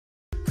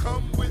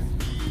come with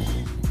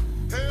me.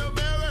 Hail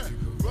Mary,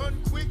 run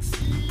quick,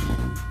 see.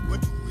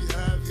 What do we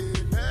have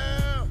here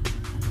now?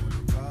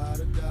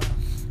 Da-da-da,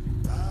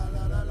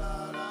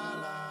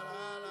 la-la-la-la-la-la-la.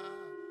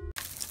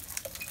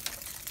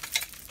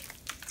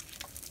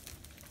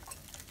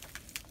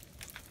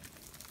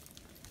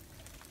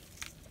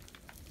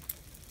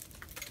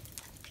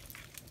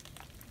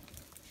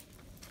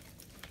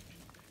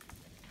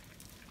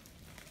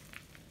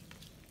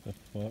 The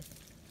fuck?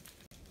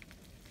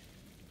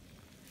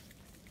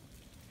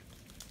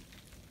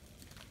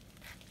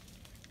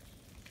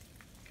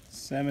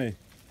 Sammy.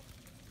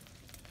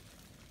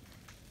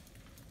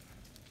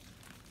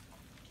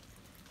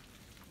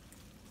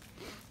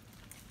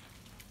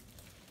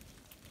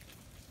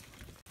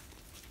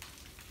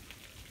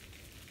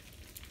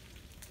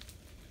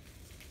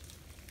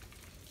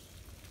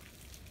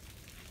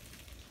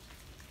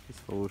 This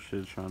whole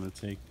shit trying to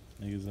take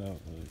niggas out.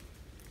 Like.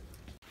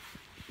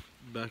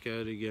 Back at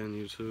it again,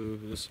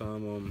 YouTube. This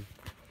time,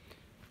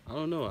 I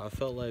don't know. I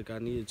felt like I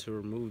needed to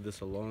remove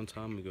this a long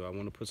time ago. I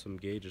want to put some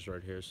gauges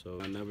right here. So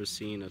I've never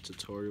seen a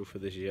tutorial for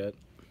this yet.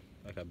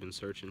 Like I've been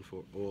searching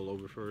for all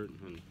over for it,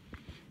 and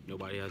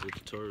nobody has a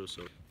tutorial.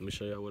 So let me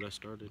show y'all what I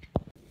started.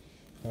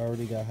 I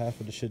already got half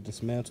of the shit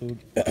dismantled.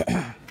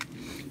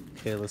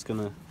 Okay, I'm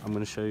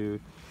gonna show you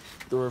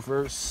the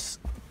reverse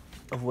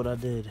of what I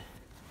did.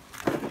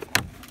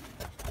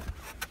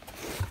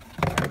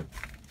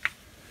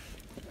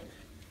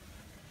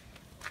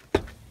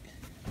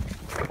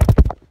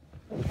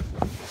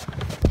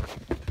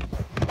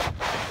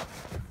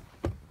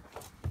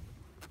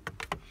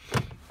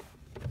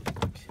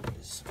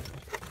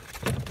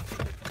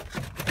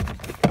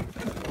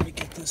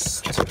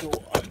 To go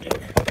under.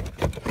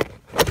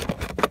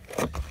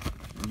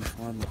 You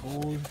find the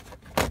hole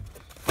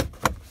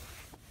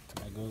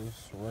that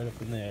goes right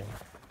up in there.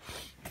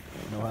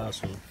 No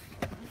hassle.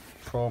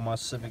 For all my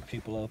Civic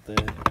people out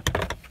there,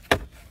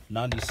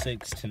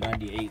 96 to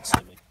 98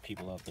 Civic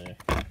people out there.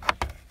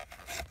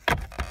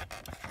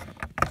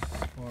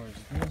 As far as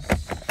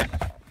this.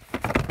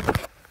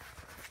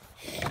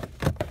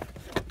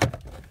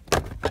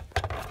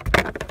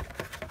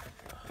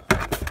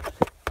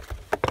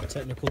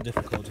 Technical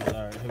difficulties.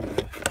 Alright, here we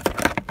go.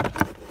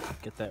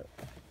 Get that.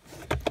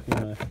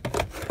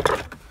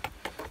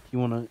 You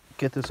wanna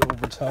get this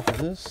over top of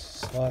this,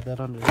 slide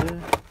that under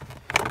there.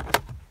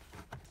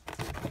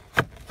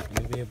 And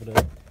you'll be able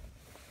to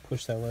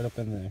push that right up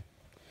in there.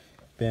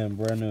 Bam,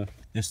 brand new.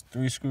 There's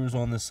 3 screws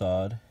on this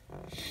side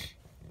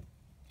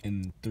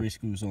and 3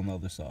 screws on the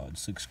other side,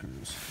 6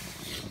 screws.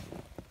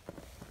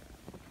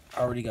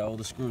 I already got all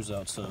the screws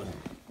out, so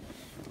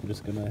I'm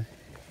just gonna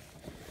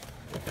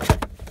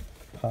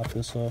pop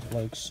this off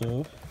like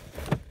so.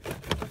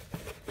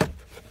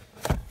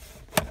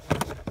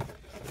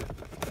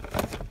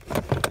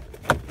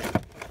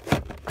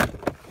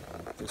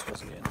 This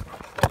was getting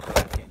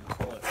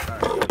caught.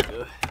 Alright, there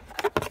we go.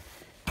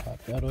 Pop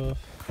that off.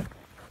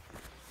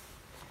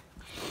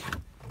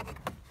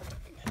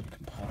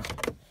 Pop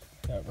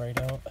that right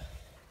out.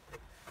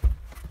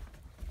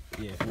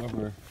 Yeah,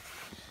 whoever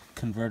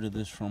converted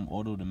this from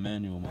auto to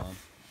manual, man.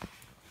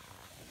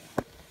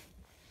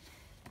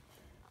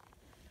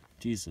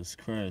 Jesus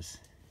Christ.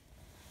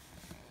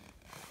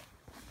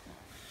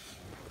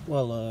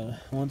 Well,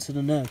 on to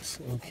the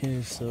next.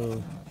 Okay,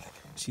 so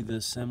see the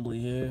assembly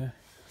here.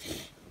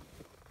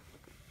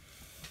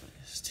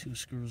 There's 2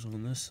 screws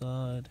on this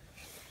side.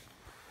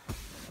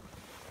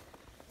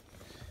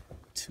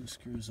 2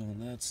 screws on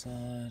that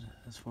side,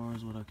 as far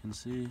as what I can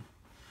see.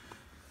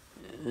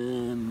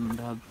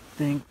 And I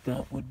think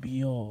that would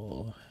be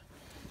all.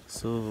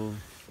 So,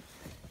 I'm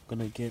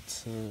gonna get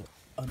to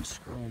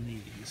unscrewing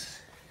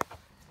these.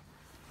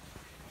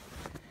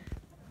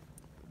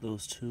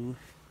 Those 2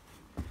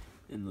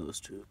 and those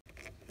 2.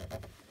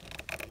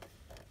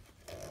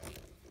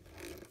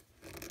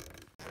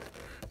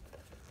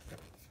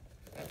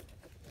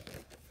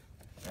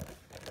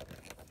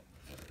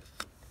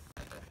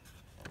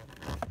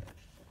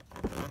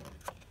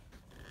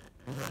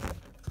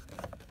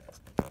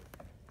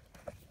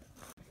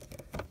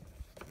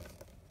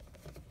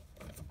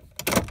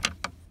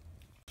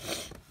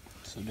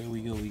 So there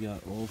we go, we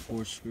got all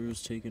 4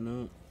 screws taken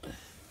out.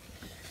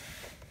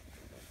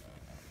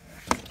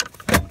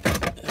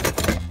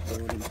 Go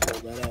ahead and pull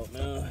that out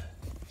now.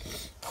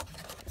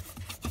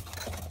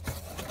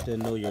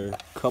 Didn't know your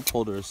cup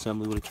holder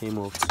assembly would have came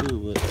off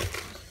too, but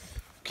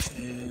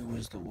okay,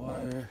 where's the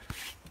wire?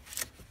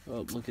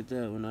 Oh, look at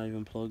that, we're not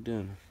even plugged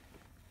in.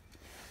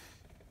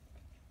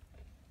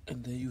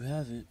 And there you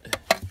have it.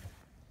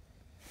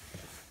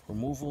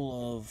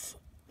 Removal of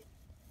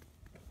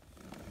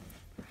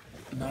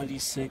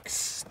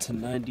 96 to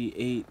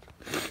 98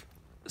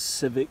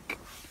 Civic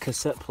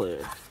cassette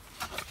player.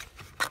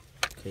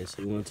 Okay,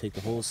 so you want to take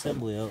the whole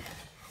assembly out.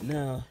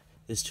 Now,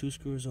 there's 2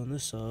 screws on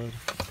this side.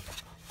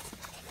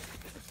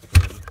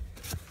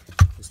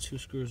 There's 2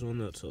 screws on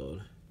that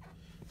side.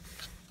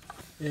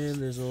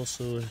 And there's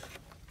also,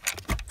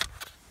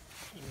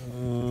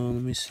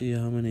 let me see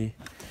how many.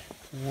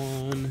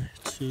 1,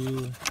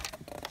 2,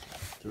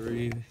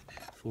 3,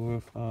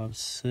 4, 5,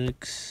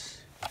 6.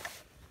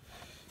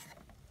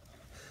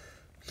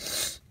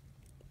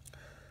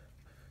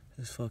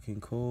 It's fucking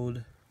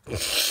cold.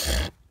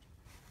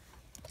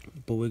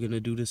 But we're gonna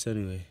do this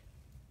anyway.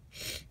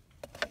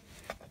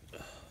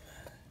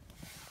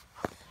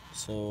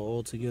 So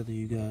altogether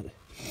you got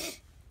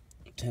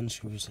 10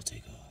 screws to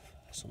take off.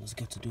 So let's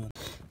get to doing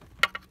it.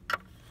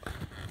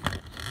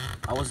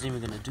 I wasn't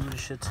even gonna do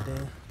this shit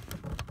today.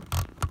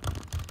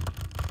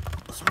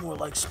 It's more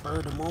like spur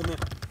of the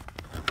moment.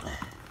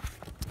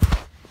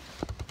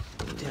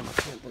 Damn, I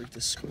can't break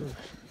this screw.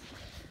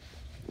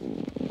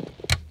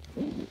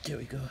 There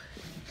we go.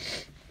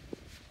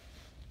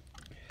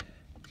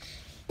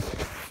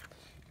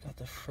 Got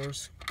the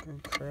first screw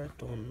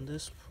cracked on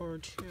this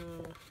part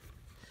here.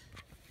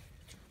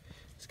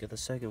 Let's get the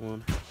second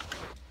one.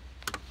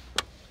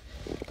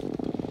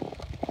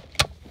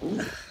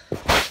 There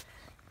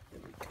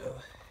we go.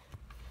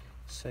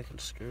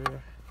 Second screw.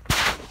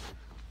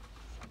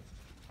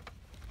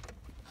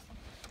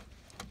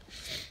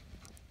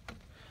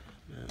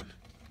 Man.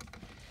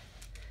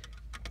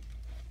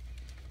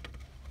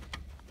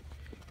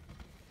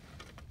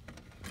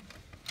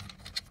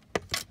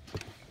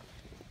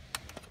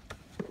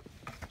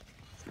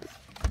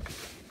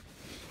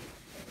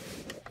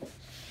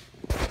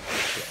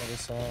 The other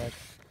side.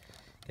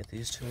 Get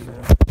these two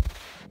now.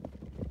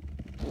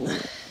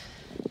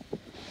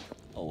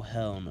 Oh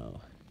hell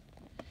no.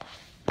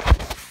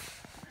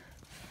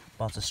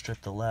 About to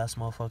strip the last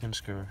motherfucking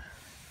screw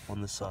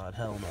on this side.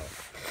 Hell no.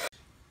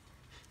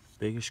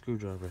 Bigger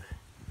screwdriver.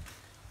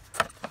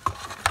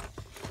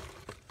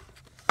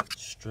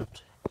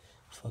 Stripped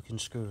fucking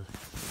screw.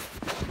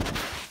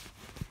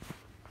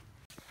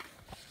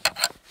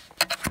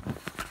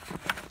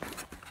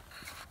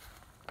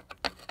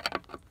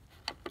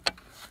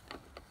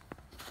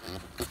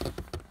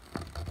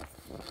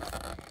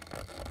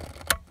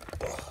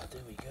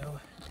 There we go.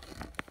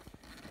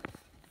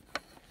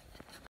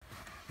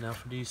 Now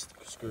for these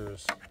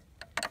screws.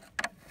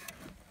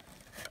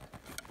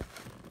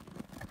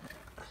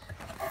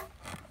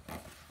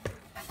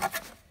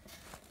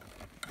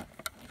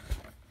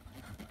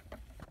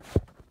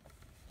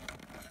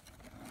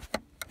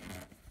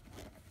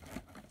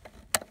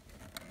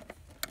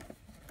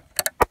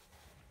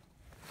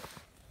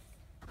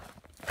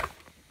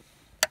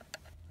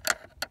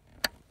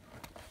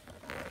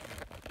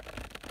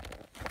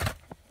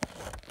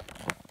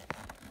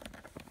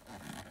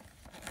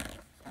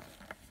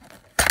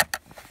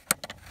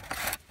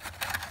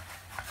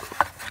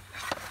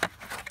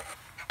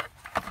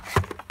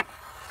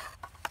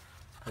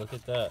 Look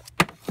at that.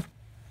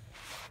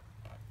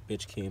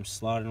 Bitch came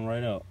sliding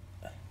right out.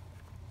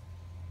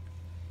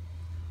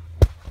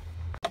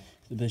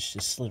 The bitch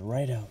just slid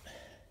right out.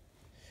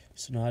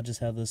 So now I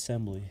just have the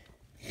assembly.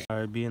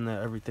 Alright, being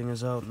that everything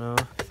is out now,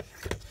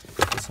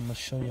 guess I'm gonna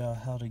show y'all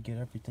how to get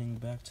everything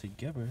back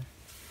together.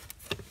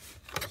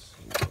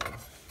 So,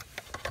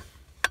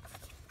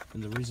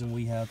 and the reason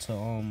we had to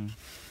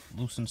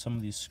loosen some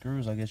of these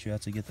screws, I guess you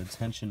have to get the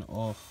tension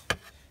off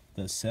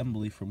the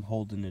assembly from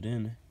holding it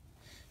in.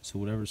 So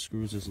whatever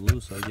screws is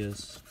loose, I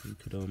guess you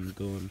could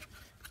go and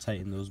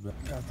tighten those back.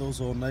 Got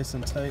those all nice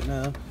and tight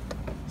now.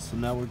 So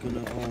now we're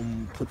gonna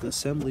put the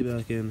assembly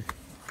back in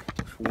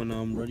when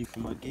I'm ready for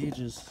my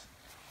gauges.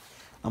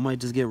 I might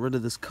just get rid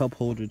of this cup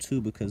holder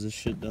too, because this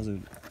shit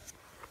doesn't,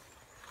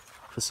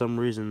 for some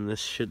reason this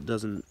shit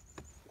doesn't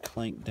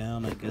clank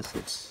down. I guess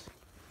it's,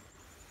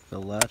 the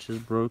latch is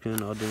broken.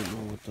 I don't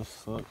know what the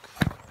fuck.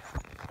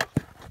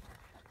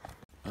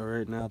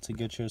 Alright, now to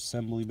get your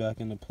assembly back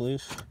into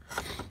place,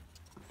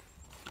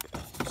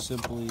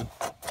 simply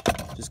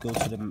just go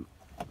to the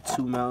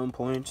 2 mounting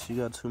points. You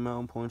got 2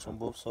 mounting points on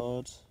both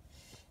sides.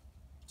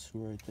 2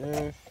 right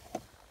there.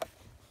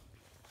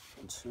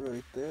 And 2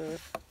 right there.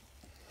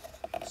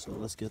 So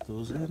let's get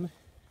those in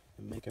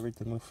and make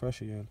everything look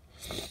fresh again.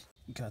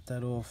 Got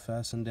that all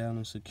fastened down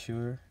and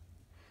secure.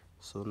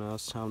 So now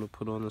it's time to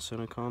put on the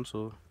center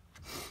console.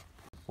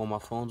 Well, my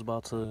phone's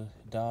about to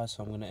die,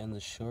 so I'm going to end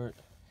this short.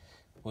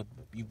 But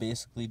you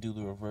basically do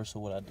the reverse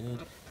of what I did.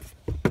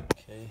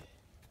 Okay.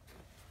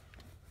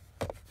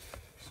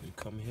 So you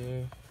come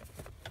here.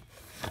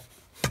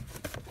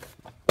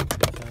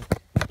 Okay.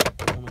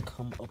 You want to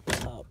come up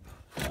top.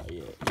 Not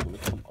yet. You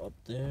want to come up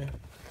there.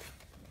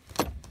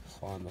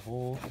 Find the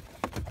hole.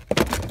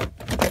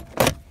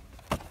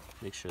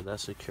 Make sure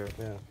that's secure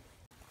now.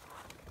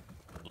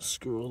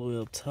 Screw all the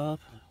way up top.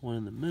 One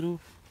in the middle.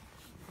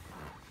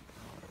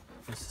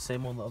 It's the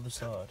same on the other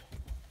side.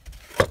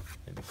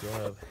 Maybe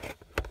grab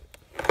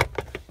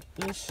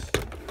this.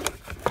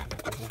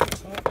 Go over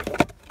top.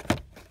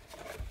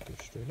 Go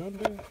straight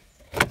under.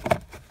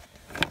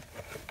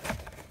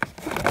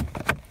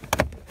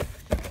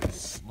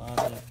 Slide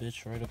that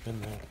bitch right up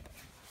in there.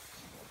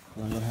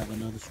 Well, I'm gonna have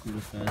another screw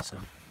to fasten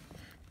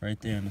right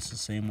there, and it's the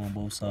same on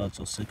both sides.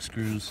 So 6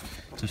 screws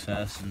to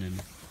fasten,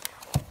 and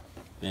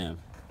bam.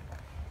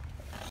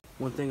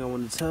 One thing I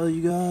want to tell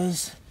you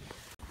guys,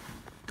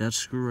 that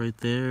screw right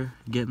there,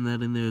 getting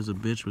that in there is a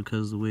bitch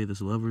because of the way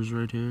this lever is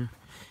right here.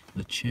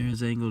 The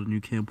chair's angled and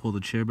you can't pull the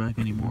chair back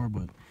anymore,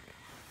 but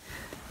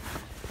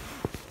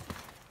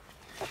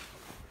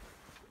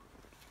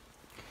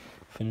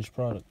finished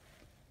product.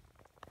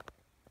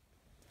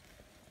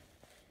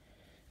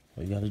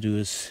 All you gotta do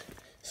is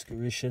screw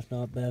your shift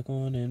knob back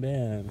on and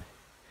bam,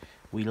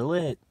 we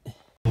lit.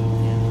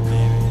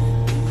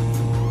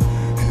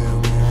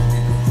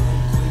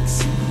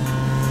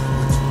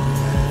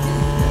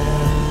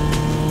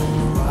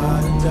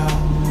 Ride or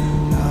die.